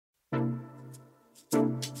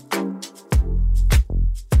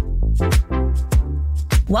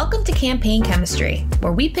Welcome to Campaign Chemistry,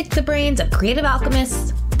 where we pick the brains of creative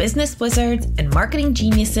alchemists, business wizards, and marketing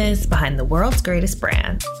geniuses behind the world's greatest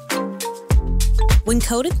brands. When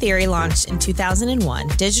Code and Theory launched in 2001,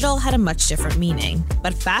 digital had a much different meaning.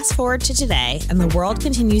 But fast forward to today, and the world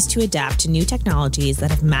continues to adapt to new technologies that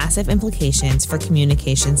have massive implications for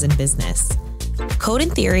communications and business. Code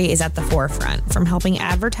and Theory is at the forefront, from helping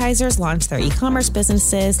advertisers launch their e-commerce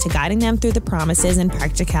businesses to guiding them through the promises and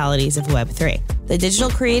practicalities of Web3. The digital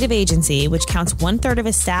creative agency, which counts 1/3 of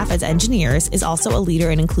its staff as engineers, is also a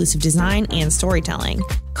leader in inclusive design and storytelling.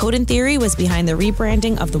 Code and Theory was behind the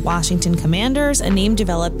rebranding of the Washington Commanders, a name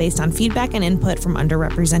developed based on feedback and input from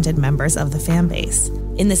underrepresented members of the fan base.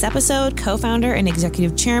 In this episode, co-founder and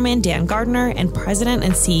executive chairman Dan Gardner and president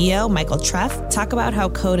and CEO Michael Treff talk about how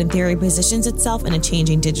Code and Theory positions itself in a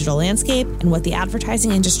changing digital landscape and what the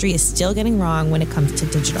advertising industry is still getting wrong when it comes to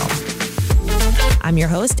digital. I'm your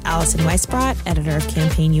host, Allison Weisbrot, editor of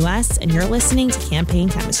Campaign US, and you're listening to Campaign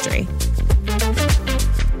Chemistry.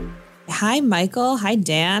 Hi, Michael. Hi,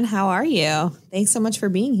 Dan. How are you? Thanks so much for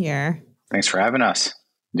being here. Thanks for having us.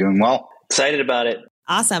 Doing well. Excited about it.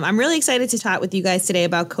 Awesome. I'm really excited to talk with you guys today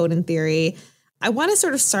about Code and Theory. I want to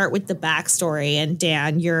sort of start with the backstory. And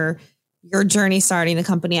Dan, your journey starting the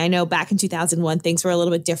company. I know back in 2001, things were a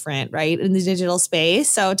little bit different, right, in the digital space.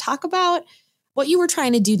 So talk about what you were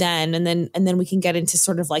trying to do then, and then we can get into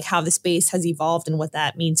sort of like how the space has evolved and what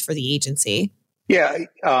that means for the agency. Yeah.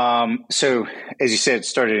 So as you said, it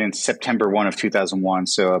started in September 1 of 2001.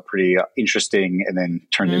 So a pretty interesting and then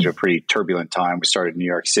turned into a pretty turbulent time. We started in New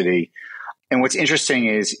York City. And what's interesting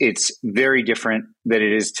is it's very different than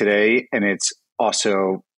it is today. And it's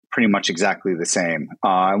also pretty much exactly the same.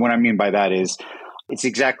 And what I mean by that is it's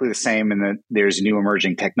exactly the same in that there's new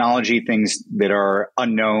emerging technology, things that are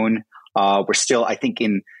unknown. We're still, I think,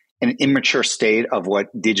 in an immature state of what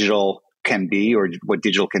digital can be or what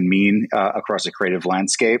digital can mean across a creative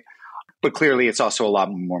landscape. But clearly, it's also a lot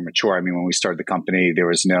more mature. I mean, when we started the company, there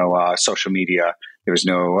was no social media. There was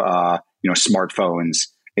no, smartphones.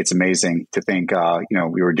 It's amazing to think,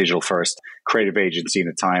 we were a digital first creative agency in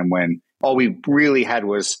a time when all we really had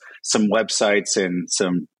was some websites and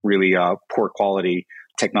some really poor quality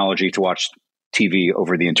technology to watch TV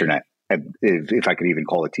over the internet. If I could even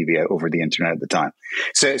call it TV over the internet at the time.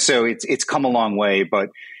 So it's come a long way. But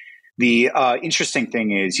the interesting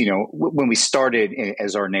thing is, when we started,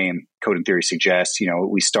 as our name Code and Theory suggests,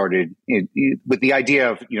 we started with the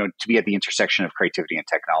idea of, to be at the intersection of creativity and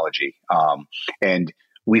technology. And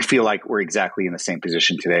we feel like we're exactly in the same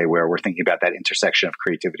position today where we're thinking about that intersection of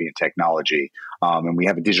creativity and technology. And we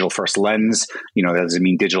have a digital first lens. That doesn't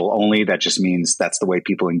mean digital only. That just means that's the way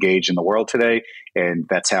people engage in the world today. And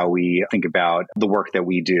that's how we think about the work that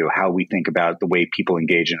we do, how we think about the way people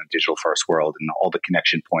engage in a digital first world and all the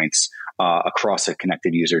connection points across a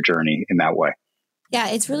connected user journey in that way. Yeah,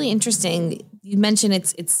 it's really interesting. You mentioned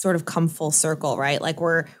it's sort of come full circle, right? Like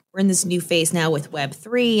we're in this new phase now with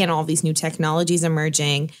Web3 and all these new technologies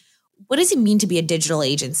emerging. What does it mean to be a digital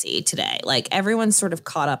agency today? Like everyone's sort of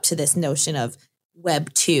caught up to this notion of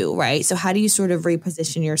Web 2, right? So how do you sort of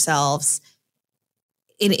reposition yourselves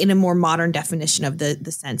in a more modern definition of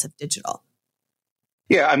the sense of digital?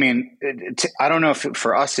 Yeah, I mean, I don't know if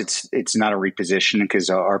for us it's not a reposition because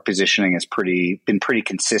our positioning has been pretty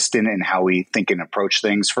consistent in how we think and approach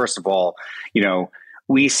things. First of all,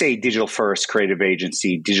 we say digital first creative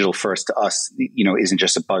agency. Digital first to us, isn't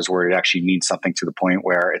just a buzzword. It actually means something to the point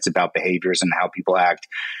where it's about behaviors and how people act.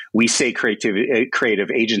 We say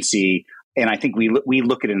creative agency. And I think we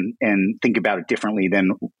look at it and think about it differently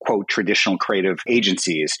than, quote, traditional creative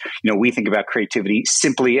agencies. We think about creativity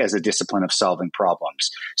simply as a discipline of solving problems.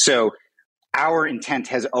 So our intent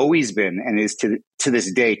has always been and is to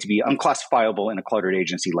this day to be unclassifiable in a cluttered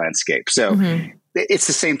agency landscape. So it's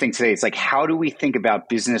the same thing today. It's like, how do we think about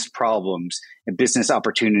business problems and business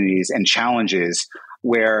opportunities and challenges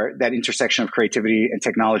where that intersection of creativity and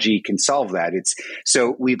technology can solve that?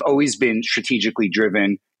 So we've always been strategically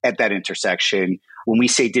driven at that intersection. When we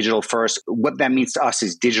say digital first, what that means to us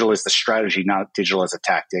is digital as the strategy, not digital as a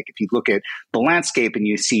tactic. If you look at the landscape and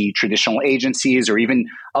you see traditional agencies or even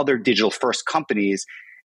other digital first companies,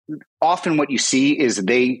 often what you see is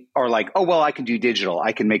they are like, oh, well, I can do digital.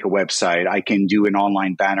 I can make a website. I can do an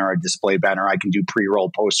online banner, a display banner. I can do pre-roll,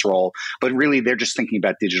 post-roll. But really, they're just thinking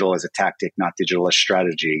about digital as a tactic, not digital as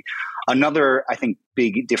strategy. Another, I think,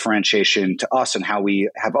 big differentiation to us and how we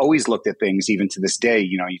have always looked at things, even to this day,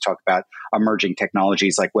 you talk about emerging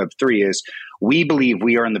technologies like Web3, is we believe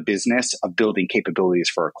we are in the business of building capabilities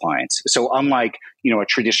for our clients. So unlike, a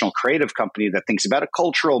traditional creative company that thinks about a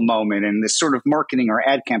cultural moment and this sort of marketing or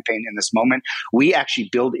ad campaign in this moment, we actually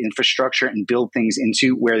build infrastructure and build things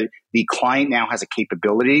into where the client now has a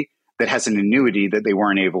capability that has an annuity that they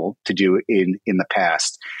weren't able to do in the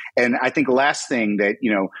past. And I think the last thing that,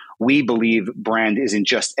 we believe brand isn't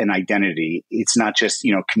just an identity. It's not just,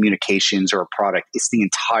 communications or a product. It's the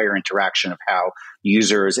entire interaction of how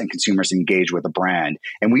users and consumers engage with a brand.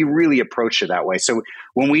 And we really approach it that way. So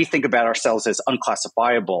when we think about ourselves as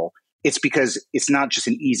unclassifiable, it's because it's not just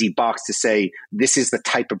an easy box to say, this is the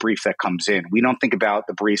type of brief that comes in. We don't think about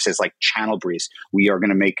the briefs as like channel briefs. We are going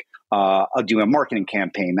to make do a marketing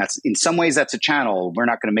campaign. That's in some ways that's a channel. We're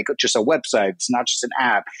not going to make it just a website. It's not just an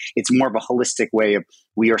app. It's more of a holistic way of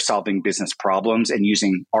we are solving business problems and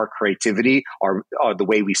using our creativity, the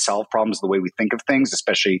way we solve problems, the way we think of things,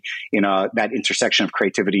 especially in that intersection of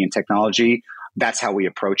creativity and technology. That's how we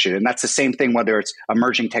approach it. And that's the same thing, whether it's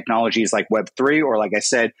emerging technologies like Web3 or, like I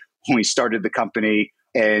said, when we started the company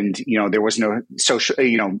and, there was no social,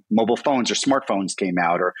 mobile phones or smartphones came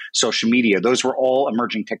out or social media. Those were all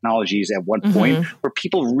emerging technologies at one point where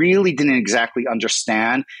people really didn't exactly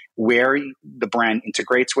understand where the brand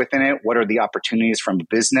integrates within it, what are the opportunities from a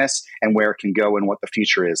business and where it can go and what the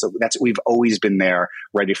future is. So we've always been there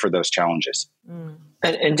ready for those challenges.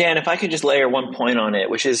 And Dan, if I could just layer one point on it,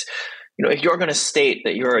 which is, if you're going to state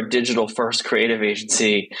that you're a digital first creative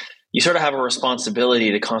agency, you sort of have a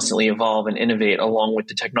responsibility to constantly evolve and innovate along with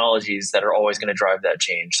the technologies that are always going to drive that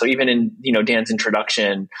change. So even in, Dan's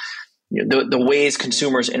introduction, the ways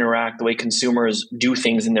consumers interact, the way consumers do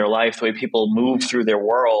things in their life, the way people move through their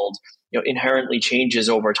world, inherently changes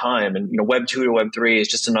over time. And, Web 2 to Web 3 is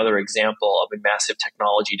just another example of a massive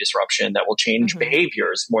technology disruption that will change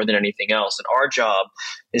behaviors more than anything else. And our job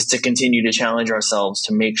is to continue to challenge ourselves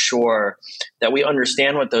to make sure that we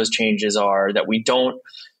understand what those changes are, that we don't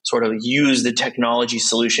sort of use the technology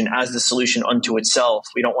solution as the solution unto itself.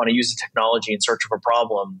 We don't want to use the technology in search of a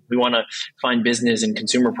problem. We want to find business and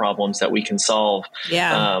consumer problems that we can solve,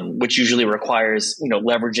 which usually requires,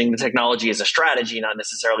 leveraging the technology as a strategy, not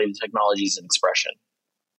necessarily the technology as an expression.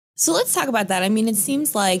 So let's talk about that. I mean, it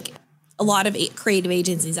seems like a lot of creative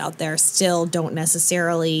agencies out there still don't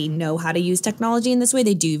necessarily know how to use technology in this way.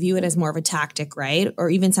 They do view it as more of a tactic, right? Or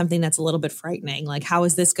even something that's a little bit frightening. Like, how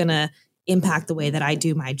is this going to impact the way that I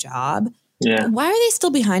do my job? Yeah. Why are they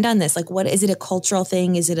still behind on this? Like, what is it, a cultural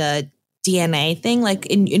thing? Is it a DNA thing? Like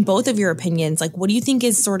in both of your opinions, like what do you think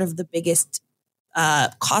is sort of the biggest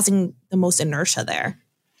causing the most inertia there?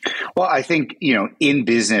 Well, I think, in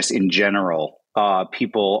business in general,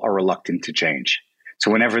 people are reluctant to change. So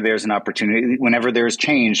whenever there's an opportunity, whenever there's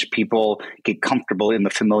change, people get comfortable in the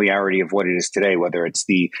familiarity of what it is today, whether it's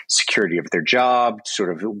the security of their job, sort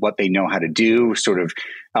of what they know how to do, sort of,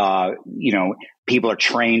 people are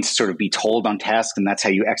trained to sort of be told on task, and that's how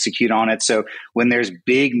you execute on it. So when there's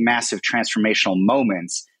big, massive transformational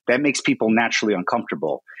moments, that makes people naturally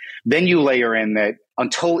uncomfortable. Then you layer in that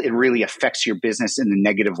until it really affects your business in a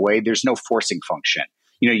negative way, there's no forcing function.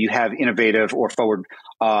 You have innovative or forward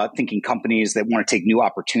thinking companies that want to take new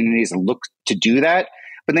opportunities and look to do that.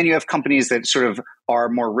 But then you have companies that sort of are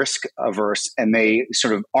more risk averse and they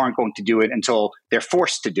sort of aren't going to do it until they're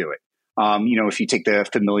forced to do it. If you take the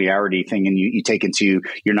familiarity thing and you take into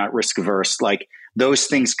you're not risk averse, like those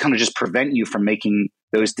things kind of just prevent you from making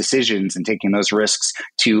those decisions and taking those risks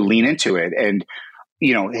to lean into it. And,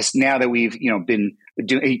 it's now that we've, been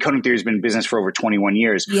doing, Coding Theory has been in business for over 21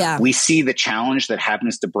 years. Yeah. We see the challenge that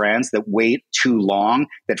happens to brands that wait too long,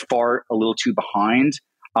 that far a little too behind.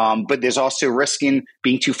 But there's also risk in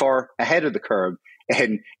being too far ahead of the curve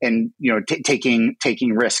and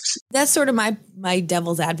taking risks. That's sort of my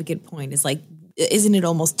devil's advocate point is like, isn't it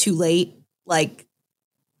almost too late? Like,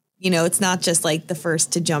 it's not just like the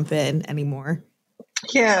first to jump in anymore.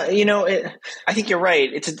 Yeah, I think you're right.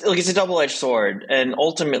 It's a double-edged sword. And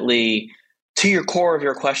ultimately, to your core of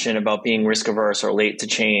your question about being risk averse or late to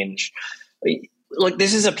change, like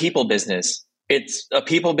this is a people business. It's a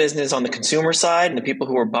people business on the consumer side and the people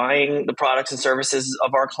who are buying the products and services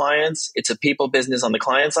of our clients. It's a people business on the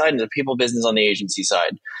client side and it's a people business on the agency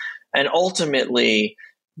side. And ultimately,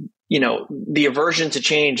 the aversion to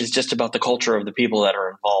change is just about the culture of the people that are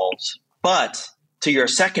involved. But to your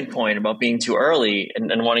second point about being too early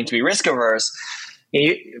and wanting to be risk averse,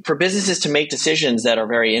 for businesses to make decisions that are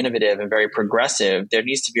very innovative and very progressive, there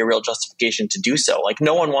needs to be a real justification to do so. Like,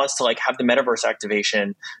 no one wants to like have the metaverse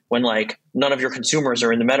activation when like none of your consumers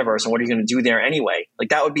are in the metaverse, and what are you going to do there anyway? Like,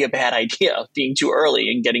 that would be a bad idea, being too early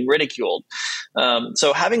and getting ridiculed.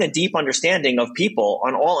 So having a deep understanding of people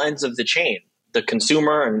on all ends of the chain, the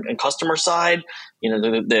consumer and customer side,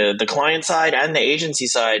 the client side and the agency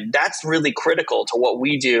side, that's really critical to what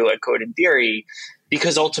we do at Code and Theory,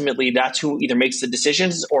 because ultimately that's who either makes the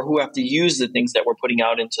decisions or who have to use the things that we're putting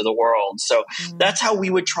out into the world. So that's how we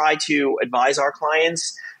would try to advise our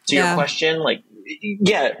clients. To your question, like,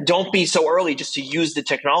 don't be so early just to use the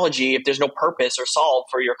technology if there's no purpose or solve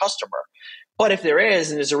for your customer. But if there is,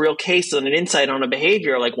 and there's a real case and an insight on a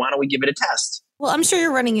behavior, like, why don't we give it a test? Well, I'm sure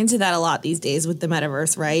you're running into that a lot these days with the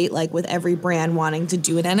metaverse, right? Like with every brand wanting to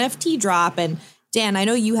do an NFT drop. And Dan, I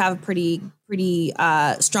know you have pretty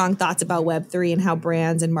strong thoughts about Web3 and how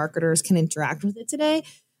brands and marketers can interact with it today.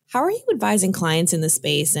 How are you advising clients in the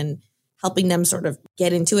space and helping them sort of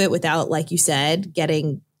get into it without, like you said,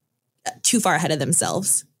 getting too far ahead of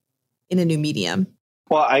themselves in a new medium?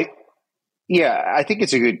 Well, I think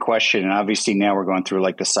it's a good question. And obviously now we're going through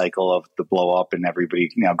like the cycle of the blow up, and everybody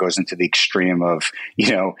now goes into the extreme of,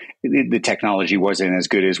 the technology wasn't as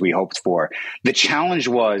good as we hoped for. The challenge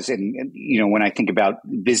was, and when I think about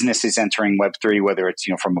businesses entering Web3, whether it's,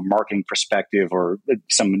 from a marketing perspective or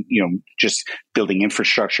some, just building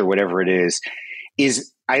infrastructure, whatever it is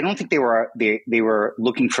I don't think they were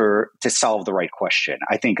looking to solve the right question.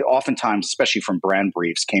 I think oftentimes, especially from brand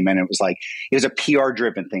briefs, came in, it was a PR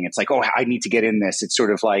driven thing. It's like, oh, I need to get in this. It's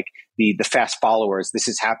sort of like the fast followers. This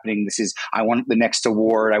is happening. I want the next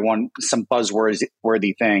award. I want some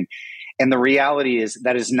buzzworthy thing. And the reality is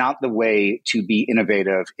that is not the way to be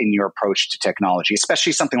innovative in your approach to technology,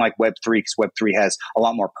 especially something like Web3, because Web3 has a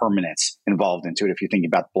lot more permanence involved into it. If you think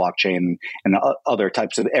about blockchain and other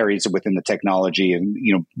types of areas within the technology and,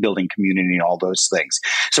 building community and all those things.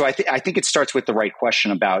 So I think it starts with the right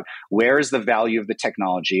question about where is the value of the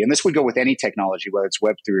technology? And this would go with any technology, whether it's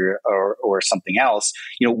Web3 or something else.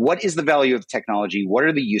 What is the value of the technology? What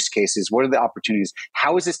are the use cases? What are the opportunities?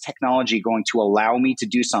 How is this technology going to allow me to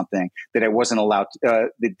do something that I wasn't allowed,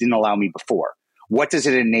 that didn't allow me before? What does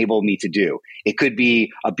it enable me to do? It could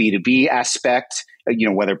be a B2B aspect,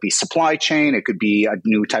 whether it be supply chain, it could be a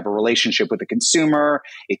new type of relationship with the consumer.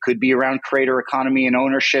 It could be around creator economy and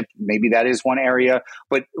ownership. Maybe that is one area,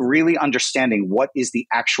 but really understanding what is the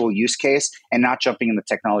actual use case and not jumping in the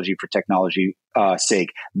technology for technology's sake.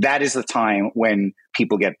 That is the time when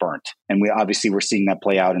people get burnt. And we're seeing that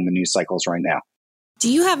play out in the news cycles right now.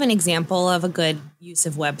 Do you have an example of a good use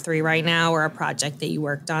of Web3 right now, or a project that you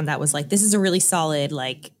worked on that was like, this is a really solid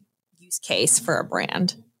use case for a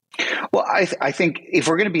brand? Well, I think if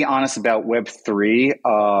we're going to be honest about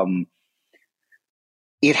Web3,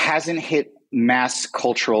 it hasn't hit mass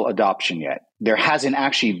cultural adoption yet. There hasn't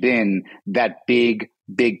actually been that big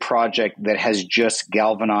project that has just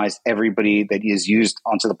galvanized everybody that is used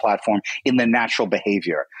onto the platform in the natural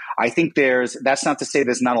behavior. I think that's not to say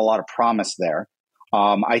there's not a lot of promise there.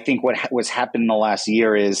 I think what's happened in the last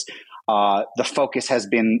year is the focus has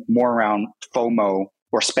been more around FOMO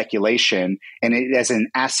or speculation, and it as an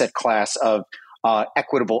asset class of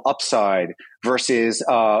equitable upside versus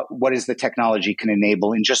what is the technology can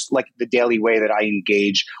enable in just like the daily way that I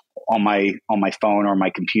engage on my phone or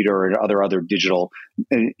my computer or other digital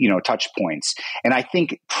touch points. And I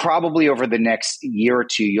think probably over the next year or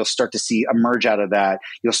two, you'll start to see emerge out of that.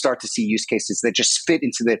 You'll start to see use cases that just fit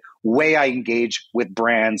into the way I engage with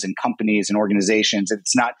brands and companies and organizations.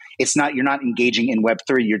 It's not you're not engaging in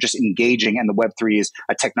Web3, you're just engaging, and the Web3 is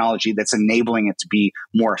a technology that's enabling it to be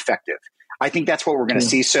more effective. I think that's what we're going to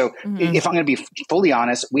see. So if I'm going to be fully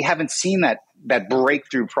honest, we haven't seen that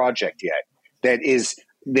breakthrough project yet.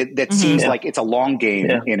 That seems like it's a long game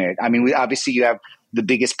in it. I mean, you have the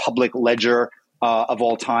biggest public ledger of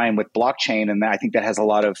all time with blockchain, and I think that has a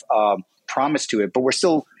lot of promise to it. But we're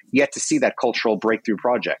still yet to see that cultural breakthrough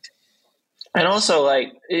project. And also,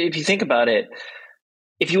 if you think about it,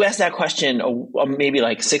 if you asked that question maybe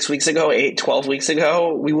 6 weeks ago, 12 weeks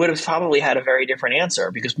ago, we would have probably had a very different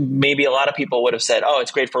answer, because maybe a lot of people would have said, oh,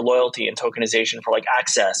 it's great for loyalty and tokenization for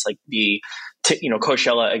access, like the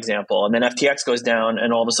Coachella example. And then FTX goes down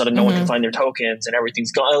and all of a sudden no one can find their tokens and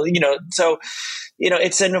everything's gone, So,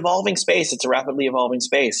 it's an evolving space. It's a rapidly evolving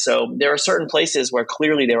space. So there are certain places where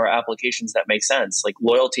clearly there are applications that make sense. Like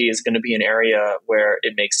loyalty is going to be an area where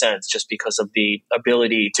it makes sense just because of the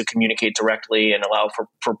ability to communicate directly and allow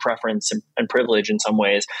for preference and privilege in some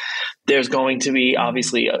ways. There's going to be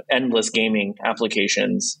obviously endless gaming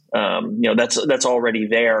applications. That's already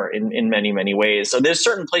there in many, many ways. So there's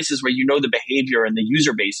certain places where the behavior behavior and the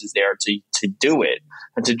user base is there to do it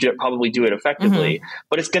and to probably do it effectively. Mm-hmm.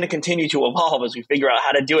 But it's going to continue to evolve as we figure out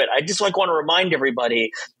how to do it. I just want to remind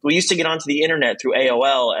everybody, we used to get onto the internet through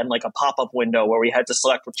AOL and like a pop-up window where we had to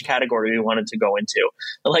select which category we wanted to go into.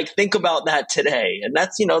 And like, think about that today. And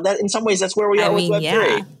that's, that in some ways, that's where we are with Web3.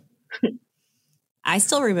 Yeah. I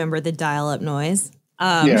still remember the dial-up noise.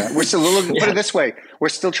 We're still put it this way. We're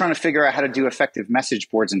still trying to figure out how to do effective message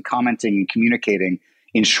boards and commenting and communicating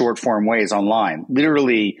in short form ways online.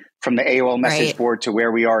 Literally from the AOL message board to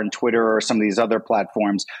where we are in Twitter or some of these other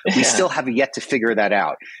platforms, we still have yet to figure that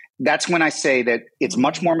out. That's when I say that it's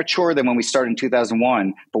much more mature than when we started in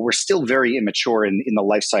 2001, but we're still very immature in the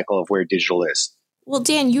life cycle of where digital is. Well,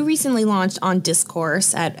 Dan, you recently launched On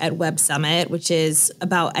Discourse at Web Summit, which is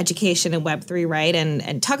about education in Web3, right?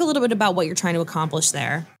 And talk a little bit about what you're trying to accomplish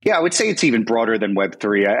there. Yeah, I would say it's even broader than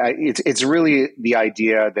Web3. It's really the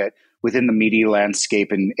idea that within the media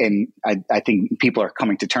landscape, and I think people are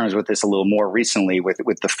coming to terms with this a little more recently with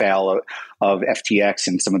the fail of FTX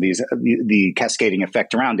and some of the cascading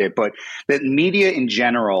effect around it, but that media in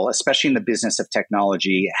general, especially in the business of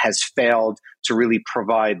technology, has failed to really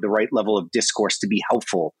provide the right level of discourse to be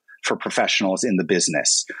helpful for professionals in the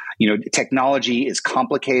business. Technology is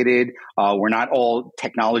complicated. We're not all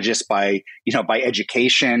technologists by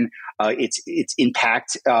education. Its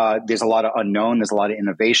impact, there's a lot of unknown, there's a lot of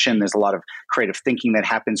innovation, there's a lot of creative thinking that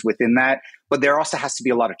happens within that. But there also has to be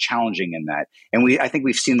a lot of challenging in that. And I think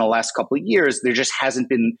we've seen the last couple of years, there just hasn't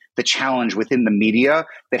been the challenge within the media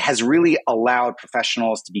that has really allowed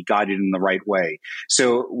professionals to be guided in the right way.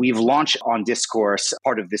 So we've launched On Discourse,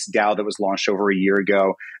 part of this DAO that was launched over a year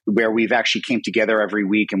ago, where we've actually came together every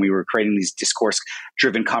week and we were creating these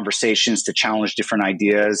discourse-driven conversations to challenge different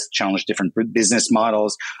ideas, challenge different business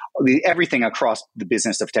models, everything across the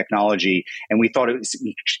business of technology. And we thought it was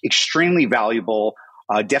extremely valuable,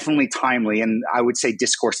 definitely timely. And I would say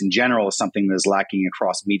discourse in general is something that is lacking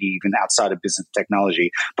across media, even outside of business technology.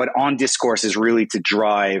 But On Discourse is really to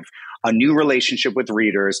drive a new relationship with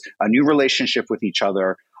readers, a new relationship with each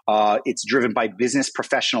other. It's driven by business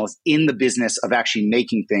professionals in the business of actually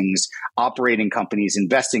making things, operating companies,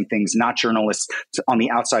 investing things, not journalists on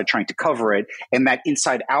the outside trying to cover it. And that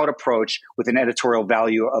inside out approach with an editorial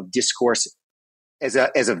value of discourse as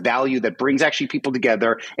a value that brings actually people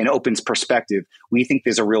together and opens perspective. We think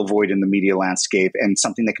there's a real void in the media landscape and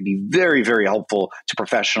something that can be very, very helpful to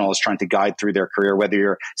professionals trying to guide through their career, whether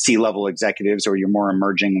you're C-level executives or you're more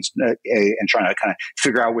emerging and trying to kind of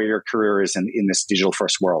figure out where your career is in this digital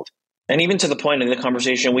first world. And even to the point of the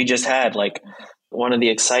conversation we just had, like one of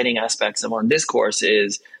the exciting aspects of On Discourse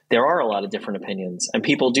is there are a lot of different opinions and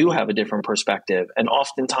people do have a different perspective. And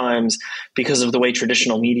oftentimes, because of the way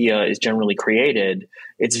traditional media is generally created,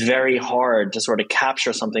 it's very hard to sort of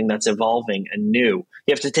capture something that's evolving and new.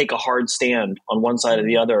 You have to take a hard stand on one side or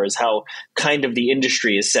the other is how kind of the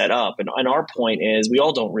industry is set up. And our point is we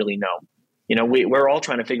all don't really know. We're all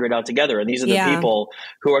trying to figure it out together. And these are the people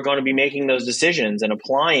who are going to be making those decisions and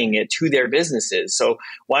applying it to their businesses. So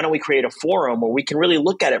why don't we create a forum where we can really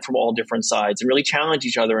look at it from all different sides and really challenge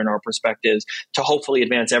each other in our perspectives to hopefully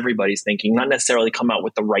advance everybody's thinking, not necessarily come out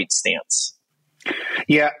with the right stance.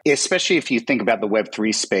 Yeah, especially if you think about the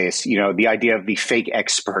Web3 space, the idea of the fake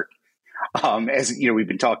expert. As we've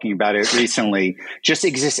been talking about it recently, just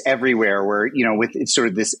exists everywhere where, with sort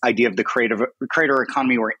of this idea of the creator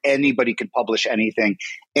economy where anybody can publish anything,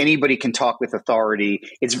 anybody can talk with authority.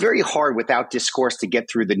 It's very hard without discourse to get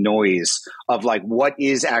through the noise of like what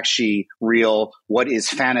is actually real, what is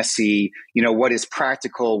fantasy, what is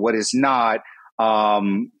practical, what is not,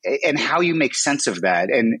 and how you make sense of that.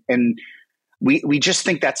 And we just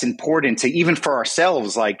think that's important to even for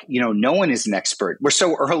ourselves, like, no one is an expert. We're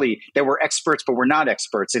so early that we're experts, but we're not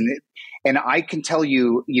experts. And I can tell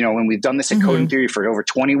you, when we've done this at Code and Theory for over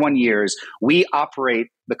 21 years, we operate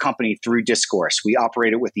the company through discourse. We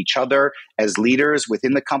operate it with each other as leaders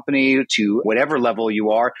within the company to whatever level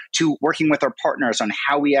you are, to working with our partners on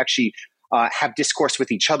how we actually have discourse with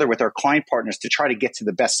each other, with our client partners to try to get to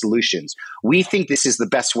the best solutions. We think this is the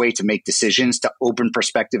best way to make decisions, to open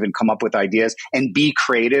perspective and come up with ideas and be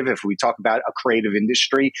creative. If we talk about a creative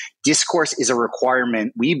industry, discourse is a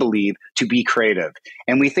requirement, we believe, to be creative.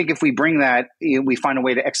 And we think if we bring that, we find a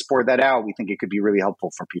way to export that out, we think it could be really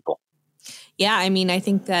helpful for people. Yeah, I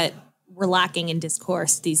think that we're lacking in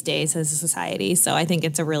discourse these days as a society. So I think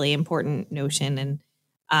it's a really important notion.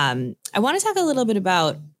 And I want to talk a little bit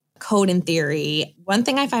about Code and Theory. One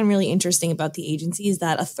thing I find really interesting about the agency is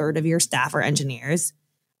that a third of your staff are engineers.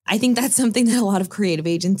 I think that's something that a lot of creative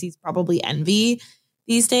agencies probably envy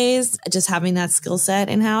these days, just having that skill set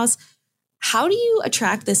in-house. How do you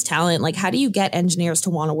attract this talent? Like, how do you get engineers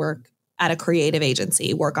to want to work at a creative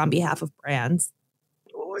agency work on behalf of brands?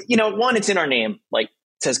 One, it's in our name, like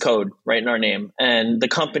it says code right in our name. And the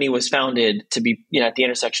company was founded to be at the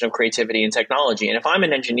intersection of creativity and technology. And if I'm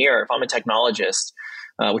an engineer, if I'm a technologist,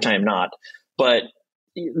 which I am not, but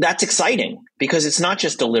that's exciting because it's not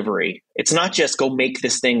just delivery. It's not just go make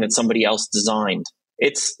this thing that somebody else designed.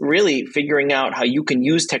 It's really figuring out how you can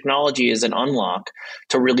use technology as an unlock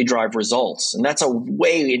to really drive results. And that's a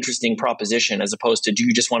way interesting proposition as opposed to, do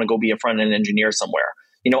you just want to go be a front-end engineer somewhere?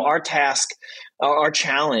 Our task, our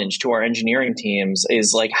challenge to our engineering teams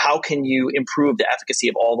is like, how can you improve the efficacy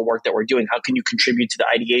of all the work that we're doing? How can you contribute to the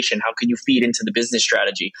ideation? How can you feed into the business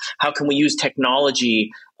strategy? How can we use technology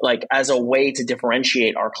like as a way to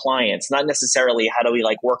differentiate our clients? Not necessarily how do we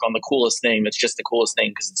like work on the coolest thing that's just the coolest thing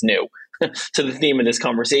because it's new to the theme of this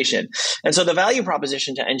conversation. And so the value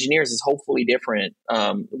proposition to engineers is hopefully different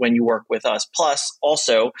when you work with us. Plus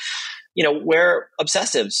also, we're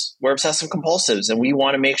obsessives, we're obsessive compulsives, and we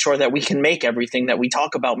want to make sure that we can make everything that we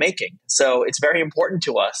talk about making. So it's very important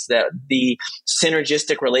to us that the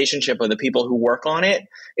synergistic relationship of the people who work on it,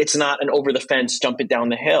 it's not an over the fence, jump it down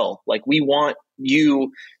the hill. Like we want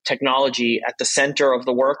technology at the center of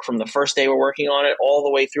the work from the first day we're working on it all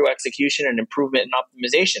the way through execution and improvement and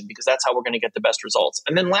optimization, because that's how we're going to get the best results.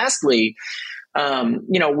 And then lastly,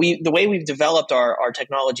 the way we've developed our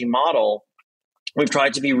technology model, we've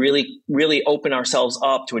tried to be really, really open ourselves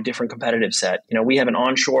up to a different competitive set. We have an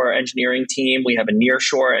onshore engineering team. We have a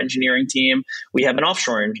nearshore engineering team. We have an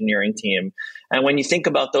offshore engineering team. And when you think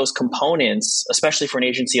about those components, especially for an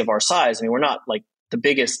agency of our size, we're not like the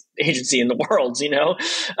biggest agency in the world,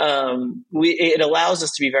 it allows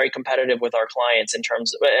us to be very competitive with our clients and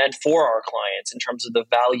for our clients in terms of the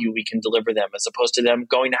value we can deliver them, as opposed to them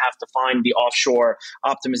going to have to find the offshore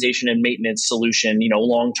optimization and maintenance solution,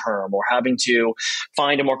 long term, or having to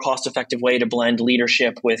find a more cost-effective way to blend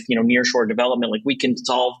leadership with, nearshore development. Like we can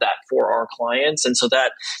solve that for our clients. And so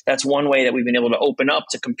that's one way that we've been able to open up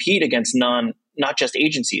to compete against not just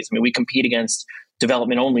agencies. We compete against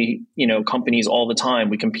development only, companies all the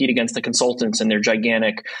time. We compete against the consultants and their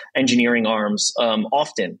gigantic engineering arms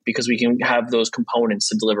often because we can have those components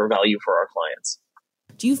to deliver value for our clients.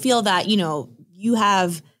 Do you feel that, you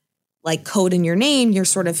have like code in your name, you're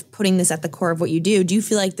sort of putting this at the core of what you do. Do you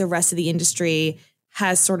feel like the rest of the industry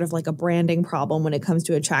has sort of like a branding problem when it comes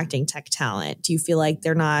to attracting tech talent? Do you feel like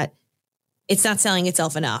it's not selling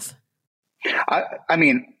itself enough?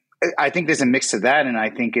 I think there's a mix of that, and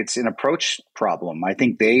I think it's an approach problem. I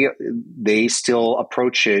think they still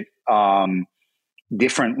approach it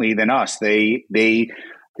differently than us. They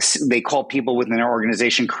call people within our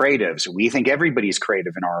organization creatives. We think everybody's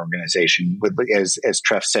creative in our organization. As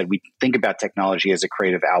Treff said, we think about technology as a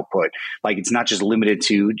creative output. Like it's not just limited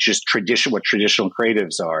to just what traditional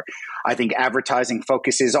creatives are. I think advertising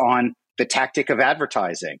focuses on the tactic of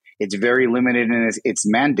advertising. It's very limited in its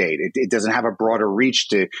mandate. It doesn't have a broader reach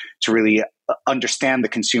to really understand the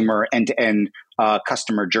consumer end-to-end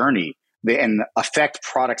customer journey and affect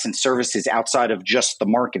products and services outside of just the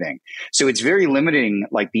marketing. So it's very limiting,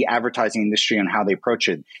 like the advertising industry on how they approach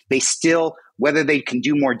it. They still, whether they can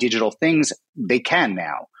do more digital things, they can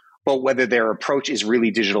now. But whether their approach is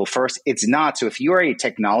really digital first, it's not. So if you're a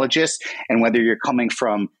technologist and whether you're coming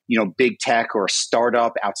from, big tech or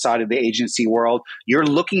startup outside of the agency world, you're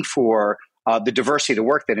looking for the diversity of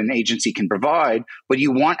work that an agency can provide, but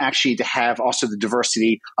you want actually to have also the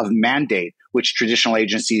diversity of mandate, which traditional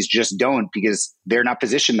agencies just don't because they're not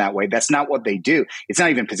positioned that way. That's not what they do. It's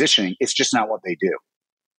not even positioning. It's just not what they do.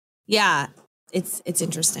 Yeah, it's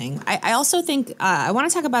interesting. I also think I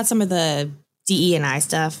want to talk about some of the DE&I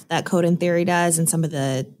stuff that Code and Theory does and some of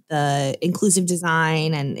the inclusive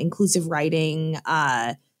design and inclusive writing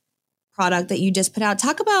product that you just put out.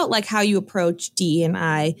 Talk about like how you approach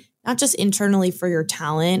DE&I, not just internally for your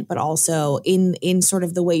talent, but also in sort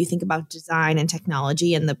of the way you think about design and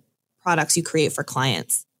technology and the products you create for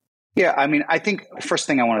clients. Yeah, I think the first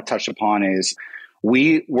thing I want to touch upon is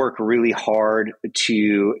we work really hard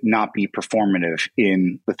to not be performative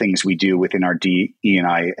in the things we do within our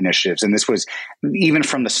DE&I initiatives. And this was even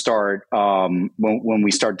from the start, when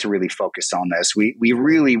we started to really focus on this, we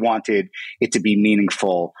really wanted it to be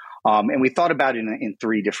meaningful. And we thought about it in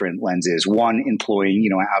three different lenses. One, employing,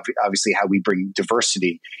 obviously how we bring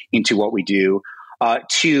diversity into what we do.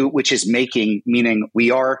 Two, which is making, meaning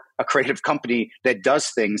we are a creative company that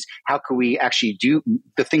does things. How could we actually do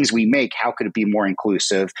the things we make? How could it be more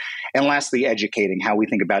inclusive? And lastly, educating, how we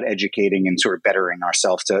think about educating and sort of bettering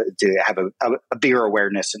ourselves to have a bigger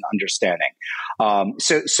awareness and understanding.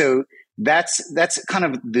 So that's kind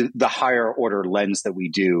of the higher order lens that we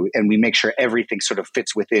do. And we make sure everything sort of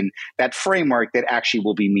fits within that framework that actually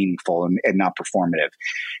will be meaningful and not performative.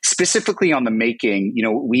 Specifically on the making,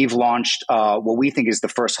 we've launched what we think is the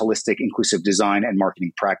first holistic inclusive design and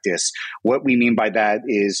marketing practice. What we mean by that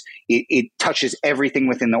is it touches everything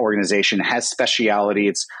within the organization, has speciality.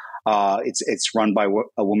 It's run by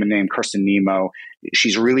a woman named Kirsten Nemo.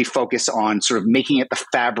 She's really focused on sort of making it the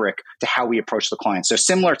fabric to how we approach the client. So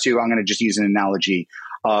similar to, I'm going to just use an analogy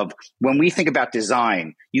of when we think about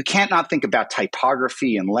design, you can't not think about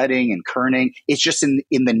typography and leading and kerning. It's just in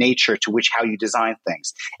the nature to which how you design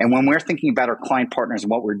things. And when we're thinking about our client partners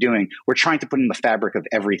and what we're doing, we're trying to put in the fabric of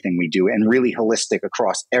everything we do and really holistic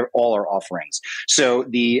across all our offerings. So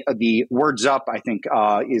the Words Up, I think,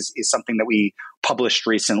 is something that we published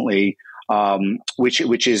recently,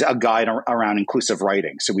 which is a guide around inclusive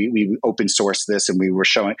writing. So we open sourced this, and we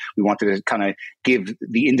wanted to kind of give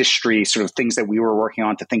the industry sort of things that we were working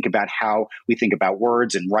on to think about how we think about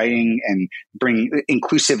words and writing and bring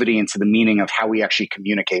inclusivity into the meaning of how we actually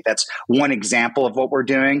communicate. That's one example of what we're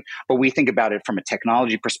doing, but we think about it from a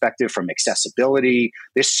technology perspective, from accessibility.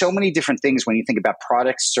 There's so many different things when you think about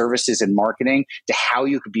products, services, and marketing to how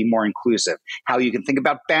you could be more inclusive, how you can think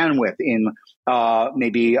about bandwidth in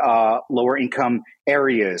maybe lower income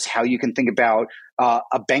areas, how you can think about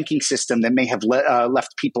a banking system that may have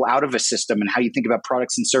left people out of a system, and how you think about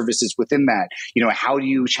products and services within that. How do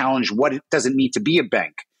you challenge what it doesn't mean to be a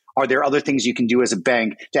bank? Are there other things you can do as a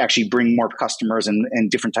bank to actually bring more customers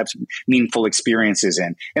and different types of meaningful experiences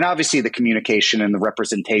in? And obviously the communication and the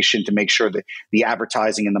representation to make sure that the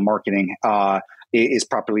advertising and the marketing is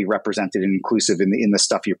properly represented and inclusive in the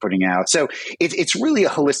stuff you're putting out. So it's really a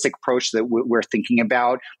holistic approach that we're thinking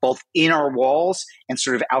about, both in our walls and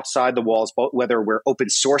sort of outside the walls, both whether we're open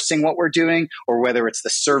sourcing what we're doing or whether it's the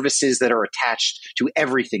services that are attached to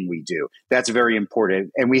everything we do. That's very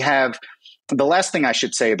important. And we have, the last thing I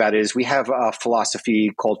should say about it is we have a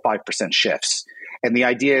philosophy called 5% shifts. And the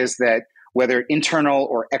idea is that whether internal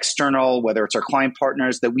or external, whether it's our client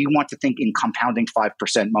partners, that we want to think in compounding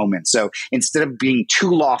 5% moments. So instead of being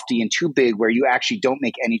too lofty and too big where you actually don't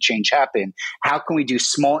make any change happen, how can we do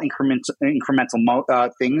small incremental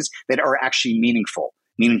things that are actually meaningful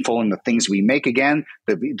in the things we make, again,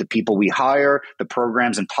 the people we hire, the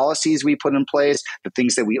programs and policies we put in place, the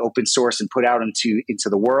things that we open source and put out into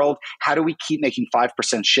the world. How do we keep making 5%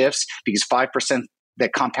 shifts? Because 5%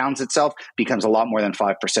 that compounds itself becomes a lot more than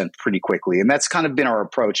 5% pretty quickly. And that's kind of been our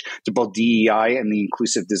approach to both DEI and the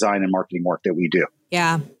inclusive design and marketing work that we do.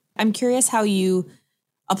 Yeah. I'm curious how you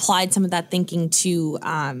applied some of that thinking to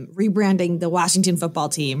rebranding the Washington football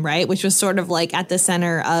team, right? Which was sort of like at the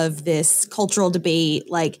center of this cultural debate.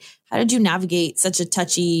 Like, how did you navigate such a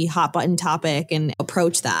touchy, hot button topic and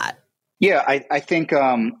approach that? Yeah, I think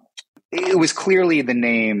it was clearly the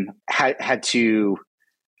name had to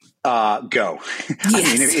go. Yes. I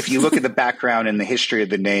mean, if you look at the background and the history of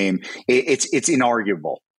the name, it's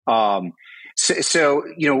inarguable. So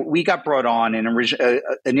we got brought on, and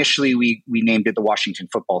initially we named it the Washington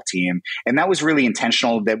football team, and that was really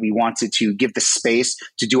intentional. That we wanted to give the space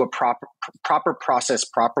to do a proper process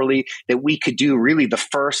properly. That we could do really the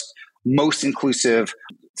first most inclusive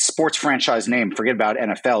sports franchise name. Forget about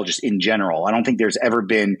NFL, just in general. I don't think there's ever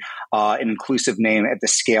been an inclusive name at the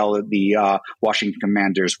scale that the Washington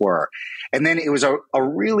Commanders were. And then it was a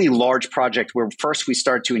really large project where first we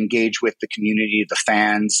started to engage with the community, the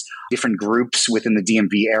fans, different groups within the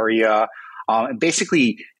DMV area, and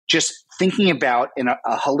basically just thinking about in a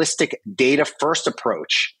holistic data-first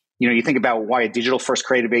approach. You think about why a digital-first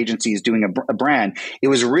creative agency is doing a brand. It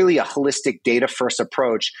was really a holistic data-first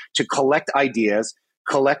approach to collect ideas,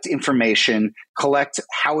 collect information, collect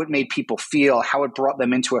how it made people feel, how it brought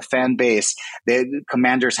them into a fan base. The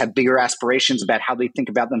Commanders have bigger aspirations about how they think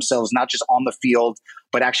about themselves, not just on the field,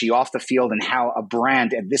 but actually off the field, and how a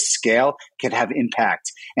brand at this scale can have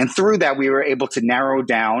impact. And through that, we were able to narrow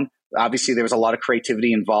down. Obviously, there was a lot of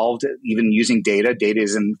creativity involved, even using data. Data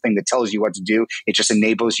isn't the thing that tells you what to do. It just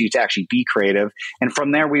enables you to actually be creative. And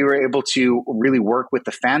from there, we were able to really work with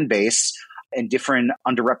the fan base and different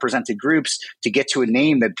underrepresented groups to get to a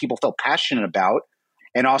name that people felt passionate about,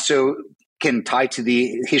 and also can tie to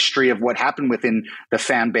the history of what happened within the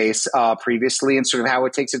fan base previously, and sort of how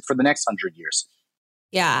it takes it for the next 100 years.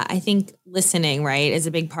 Yeah, I think listening, right, is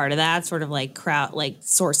a big part of that. Sort of like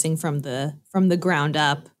sourcing from the ground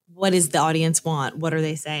up. What does the audience want? What are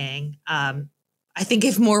they saying? I think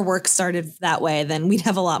if more work started that way, then we'd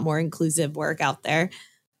have a lot more inclusive work out there.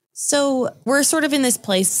 So we're sort of in this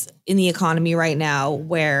place in the economy right now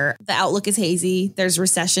where the outlook is hazy. There's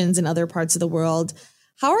recessions in other parts of the world.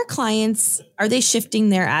 How are clients, are they shifting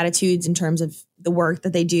their attitudes in terms of the work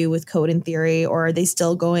that they do with Code and Theory, or are they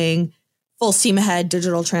still going full steam ahead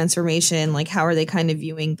digital transformation? Like, how are they kind of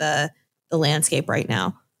viewing the landscape right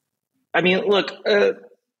now? I mean, look,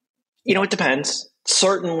 it depends.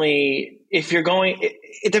 Certainly, if you're going,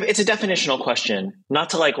 it's a definitional question.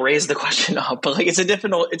 Not to like raise the question up, but like it's a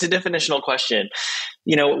definitional question.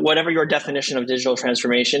 Whatever your definition of digital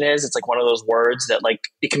transformation is, it's like one of those words that like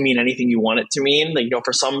it can mean anything you want it to mean. Like,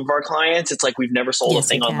 for some of our clients, it's like we've never sold a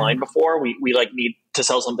thing online before. We like need to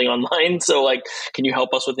sell something online. So like, can you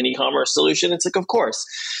help us with an e-commerce solution? It's like, of course.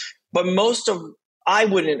 But I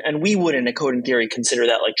wouldn't, and we wouldn't at Code and Theory consider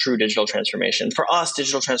that like true digital transformation. For us,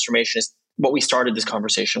 digital transformation is what we started this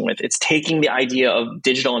conversation with. It's taking the idea of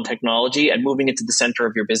digital and technology and moving it to the center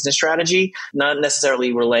of your business strategy, not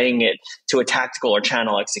necessarily relaying it to a tactical or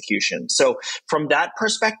channel execution. So from that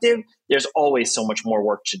perspective, there's always so much more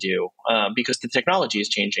work to do because the technology is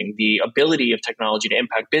changing. The ability of technology to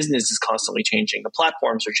impact business is constantly changing. The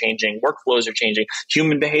platforms are changing. Workflows are changing.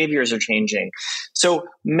 Human behaviors are changing. So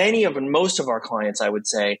most of our clients, I would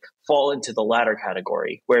say, fall into the latter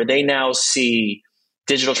category, where they now see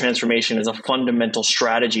digital transformation is a fundamental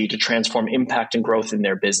strategy to transform impact and growth in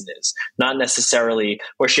their business. Not necessarily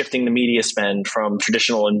we're shifting the media spend from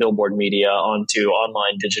traditional and billboard media onto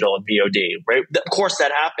online, digital, and VOD, right? Of course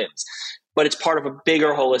that happens, but it's part of a bigger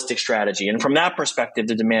holistic strategy. And from that perspective,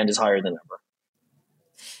 the demand is higher than ever.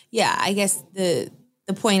 Yeah, I guess the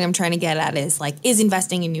point I'm trying to get at is like, is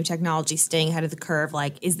investing in new technology, staying ahead of the curve,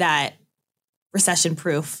 like, is that recession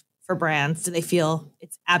proof for brands? Do they feel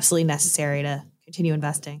it's absolutely necessary to continue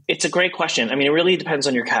investing? It's a great question. I mean, it really depends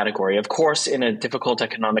on your category. Of course, in a difficult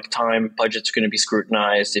economic time, budgets are going to be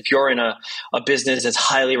scrutinized. If you're in a business that's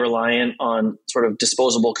highly reliant on sort of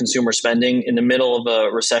disposable consumer spending in the middle of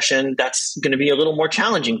a recession, that's going to be a little more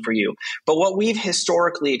challenging for you. But what we've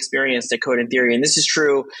historically experienced at Code and Theory, and this is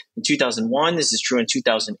true in 2001, this is true in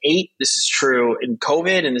 2008, this is true in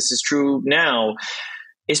COVID, and this is true now,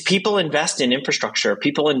 is people invest in infrastructure.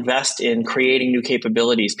 People invest in creating new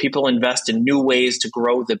capabilities. People invest in new ways to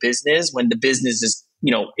grow the business when the business is,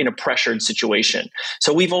 in a pressured situation.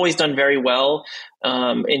 So we've always done very well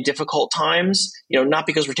in difficult times, not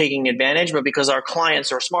because we're taking advantage, but because our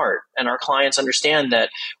clients are smart and our clients understand that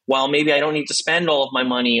while maybe I don't need to spend all of my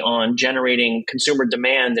money on generating consumer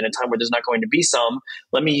demand in a time where there's not going to be some,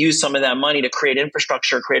 let me use some of that money to create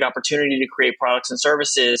infrastructure, create opportunity to create products and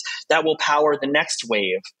services that will power the next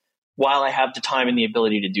wave while I have the time and the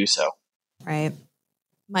ability to do so. Right.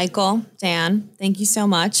 Michael, Dan, thank you so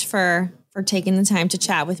much for taking the time to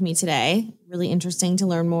chat with me today. Really interesting to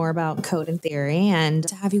learn more about Code and Theory and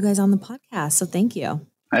to have you guys on the podcast. So thank you.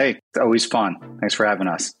 Hey, it's always fun. Thanks for having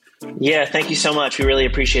us. Yeah, thank you so much. We really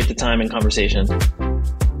appreciate the time and conversation.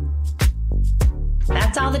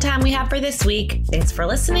 That's all the time we have for this week. Thanks for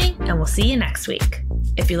listening, and we'll see you next week.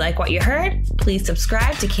 If you like what you heard, please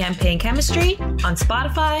subscribe to Campaign Chemistry on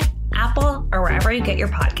Spotify, Apple, or wherever you get your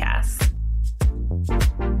podcasts.